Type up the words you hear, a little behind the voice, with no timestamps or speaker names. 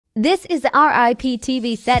This is our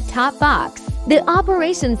IPTV set-top box. The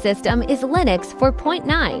operation system is Linux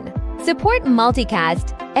 4.9. Support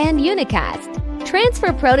Multicast and Unicast.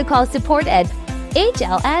 Transfer protocol supported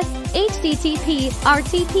HLS, HTTP,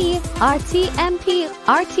 RTP, RTMP,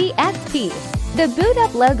 RTSP. The boot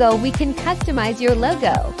up logo, we can customize your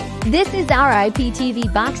logo. This is our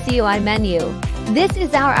IPTV box UI menu. This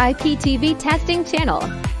is our IPTV testing channel.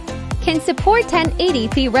 Can support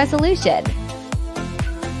 1080p resolution.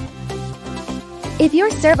 If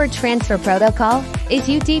your server transfer protocol is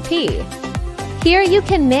UDP, here you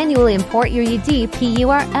can manually import your UDP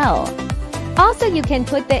URL. Also, you can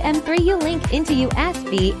put the M3U link into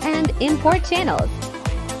USB and import channels.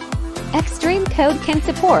 Extreme Code can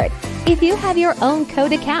support. If you have your own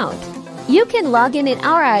code account, you can log in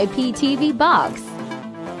our IPTV box.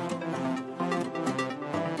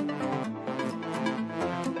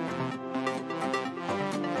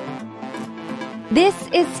 This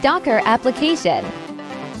is Stalker application.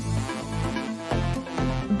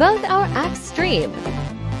 Both are Extreme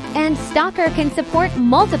and Stalker can support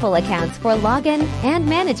multiple accounts for login and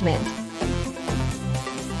management.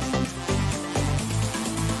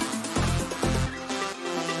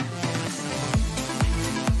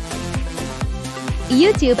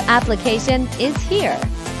 YouTube application is here.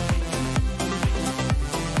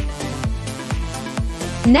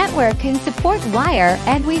 Network can support wire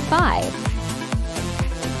and Wi-Fi.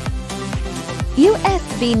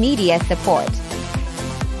 USB media support.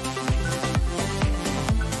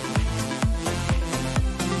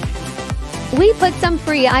 We put some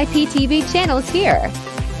free IPTV channels here.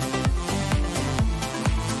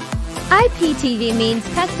 IPTV means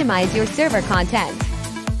customize your server content.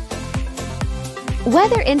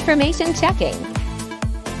 Weather information checking.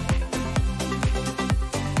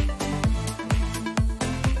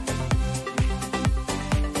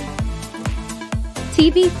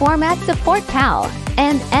 TV format support PAL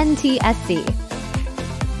and NTSC.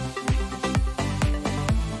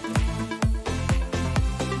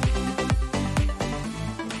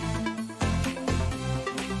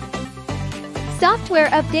 Software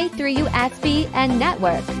update through USB and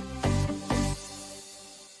network.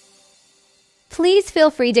 Please feel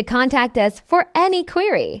free to contact us for any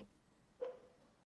query.